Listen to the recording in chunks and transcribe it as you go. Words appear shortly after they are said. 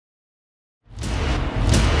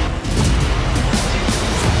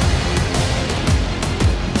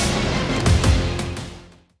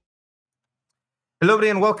Hello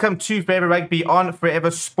everybody and welcome to Forever Rugby on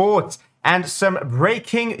Forever Sport. And some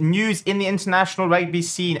breaking news in the international rugby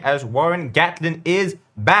scene as Warren Gatland is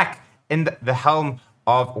back in the helm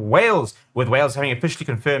of Wales, with Wales having officially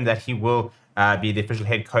confirmed that he will be the official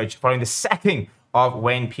head coach following the sacking of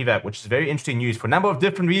Wayne Pivac, which is very interesting news for a number of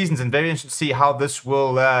different reasons, and very interesting to see how this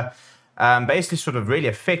will basically sort of really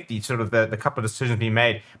affect the couple of decisions being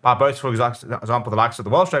made by both, for example, the likes of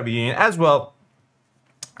the Welsh Rugby Union as well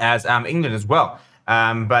as England as well.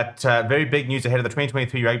 But very big news ahead of the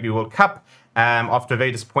 2023 Rugby World Cup. After a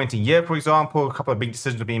very disappointing year, for example, a couple of big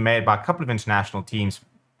decisions are being made by a couple of international teams.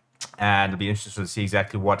 And it'll be interesting to see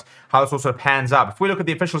exactly how this all sort of pans out. Before we look at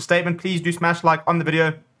the official statement, please do smash like on the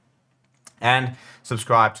video and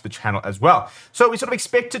subscribe to the channel as well. So we sort of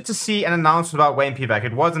expected to see an announcement about Wayne Pivac.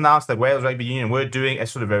 It was announced that Wales Rugby Union were doing a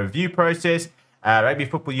sort of a review process. Rugby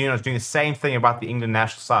Football Union was doing the same thing about the England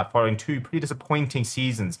national side, following two pretty disappointing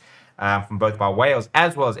seasons from both by Wales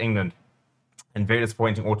as well as England, and very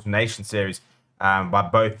disappointing alternation series by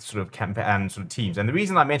both sort of teams. And the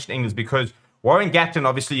reason I mentioned England is because Warren Gatland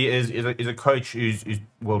obviously is a coach who's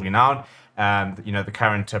world renowned. The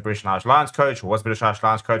current British and Irish Lions coach, or was British Irish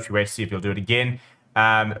Lions coach. We wait to see if he'll do it again.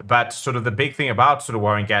 But sort of the big thing about sort of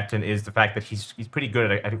Warren Gatland is the fact that he's pretty good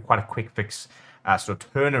at quite a quick fix sort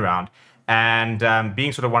of turnaround. And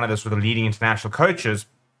being sort of one of the sort of leading international coaches,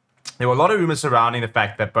 there were a lot of rumors surrounding the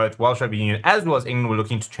fact that both Welsh Rugby Union as well as England were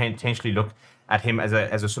looking to potentially look at him as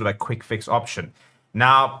a sort of a quick fix option.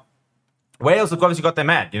 Now, Wales have obviously got their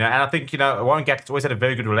man, and I think, Warren Gatland's always had a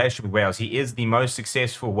very good relationship with Wales. He is the most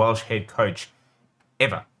successful Welsh head coach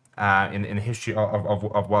ever in the history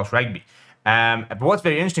of Welsh rugby. But what's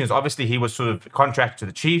very interesting is obviously he was sort of contracted to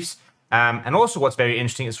the Chiefs. And also what's very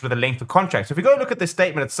interesting is sort of the length of contract. So if we go look at this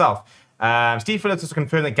statement itself, Steve Phillips has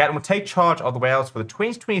confirmed that Gatland will take charge of the Wales for the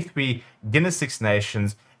 2023 Guinness Six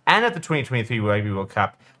Nations and at the 2023 Rugby World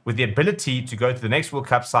Cup, with the ability to go to the next World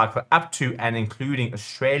Cup cycle up to and including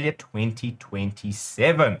Australia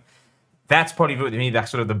 2027. That's probably for me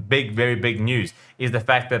that's sort of the very big news, is the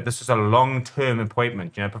fact that this is a long-term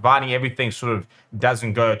appointment. Providing everything sort of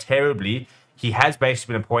doesn't go terribly, he has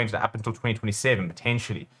basically been appointed up until 2027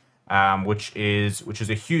 potentially, which is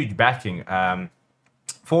a huge backing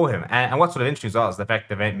for him. And what's sort of interesting as well is the fact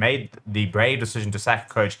that they made the brave decision to sack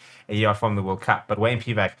a coach a year from the World Cup, but Wayne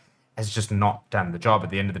Pivac has just not done the job at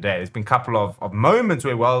the end of the day. There's been a couple of moments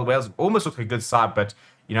where Wales almost looked like a good side, but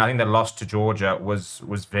I think that loss to Georgia was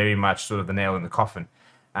very much sort of the nail in the coffin.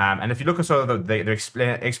 And if you look at sort of the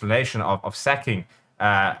explanation of sacking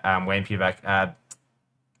Wayne Pivac,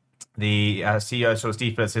 the CEO, sort of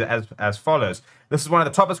Steve Phillips, said as follows: "This is one of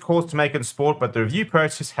the toughest calls to make in sport, but the review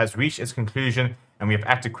process has reached its conclusion, and we have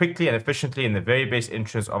acted quickly and efficiently in the very best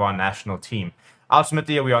interests of our national team.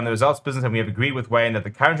 Ultimately, we are in the results business, and we have agreed with Wayne that the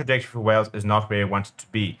current trajectory for Wales is not where we want it to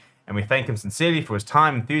be. And we thank him sincerely for his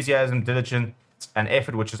time, enthusiasm, diligence, and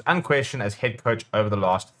effort, which is unquestioned as head coach over the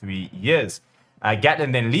last 3 years."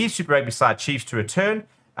 Gatland then leaves Super Rugby side Chiefs to return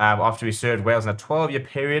after he served Wales in a 12-year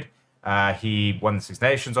period. He won the Six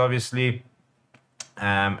Nations, obviously,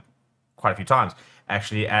 quite a few times,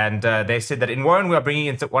 actually. And they said that in Warren, we are bringing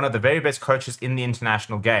in one of the very best coaches in the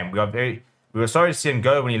international game. We were sorry to see him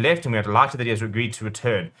go when he left, and we are delighted that he has agreed to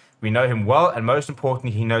return. We know him well, and most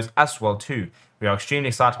importantly, he knows us well too. We are extremely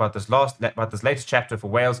excited about this latest chapter for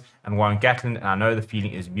Wales and Warren Gatland, and I know the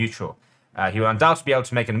feeling is mutual. He will undoubtedly be able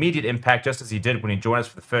to make an immediate impact, just as he did when he joined us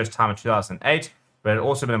for the first time in 2008. But it's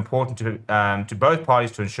also been important to both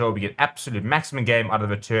parties to ensure we get absolute maximum game out of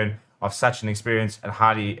the return of such an experienced and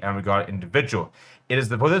highly regarded individual. It is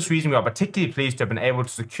for this reason we are particularly pleased to have been able to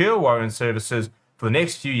secure Warren's services for the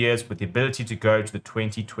next few years with the ability to go to the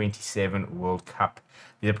 2027 World Cup.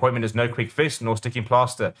 The appointment is no quick fix nor sticking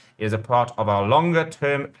plaster. It is a part of our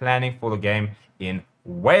longer-term planning for the game in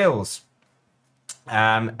Wales.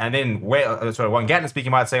 And then Warren Gatland speaking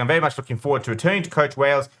about saying, "I'm very much looking forward to returning to coach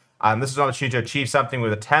Wales. This is an opportunity to achieve something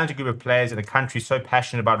with a talented group of players in a country so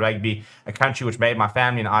passionate about rugby, a country which made my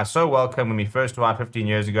family and I so welcome when we first arrived 15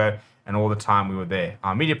 years ago, and all the time we were there.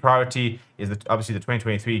 Our immediate priority is obviously the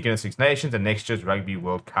 2023 Guinness Six Nations and next year's Rugby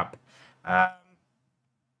World Cup."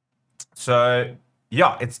 So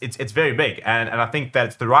yeah, it's very big, and I think that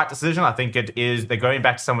it's the right decision. I think they're going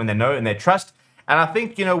back to someone they know and they trust. And I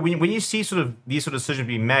think when you see sort of these sort of decisions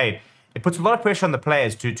being made, it puts a lot of pressure on the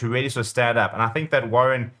players to really sort of stand up. And I think that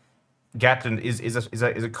Warren Gatland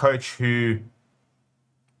is a coach who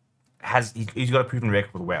he's got a proven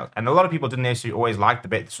record with Wales, and a lot of people didn't necessarily always like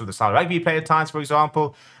the style of rugby he played at times, for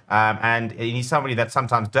example. And he's somebody that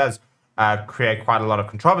sometimes does create quite a lot of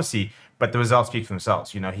controversy, but the results speak for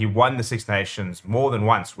themselves. You know, he won the Six Nations more than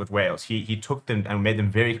once with Wales. He took them and made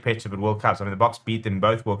them very competitive at World Cups. I mean, the Box beat them in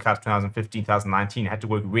both World Cups, 2015, 2019. Had to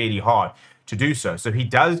work really hard to do so. So he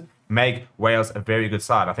does make Wales a very good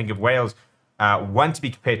side. I think if Wales want to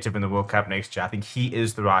be competitive in the World Cup next year, I think he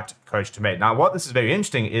is the right coach to make. Now, what this is very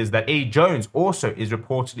interesting is that Eddie Jones also is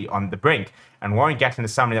reportedly on the brink, and Warren Gatland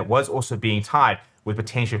is somebody that was also being tied with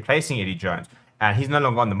potentially replacing Eddie Jones, and he's no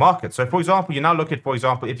longer on the market. So, for example, you now look at, for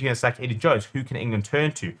example, if you're going to sack Eddie Jones, who can England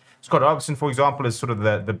turn to? Scott Robertson, for example, is sort of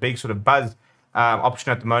the big sort of buzz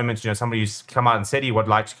option at the moment. You know, somebody who's come out and said he would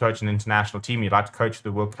like to coach an international team, he'd like to coach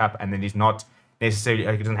the World Cup, and then he's not necessarily,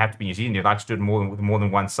 he doesn't have to be New Zealand, he'd like to do it with more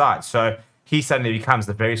than one side. So he suddenly becomes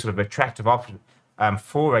the very sort of attractive option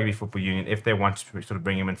for Rugby Football Union if they want to sort of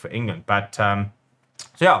bring him in for England. But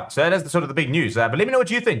so that is the sort of the big news. But let me know what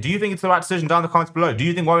you think. Do you think it's the right decision? Down in the comments below. Do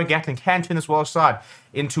you think Warren Gatland can turn this Welsh side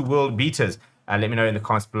into world beaters? Let me know in the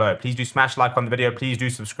comments below. Please do smash like on the video. Please do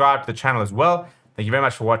subscribe to the channel as well. Thank you very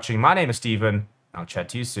much for watching. My name is Stephen. I'll chat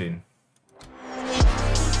to you soon.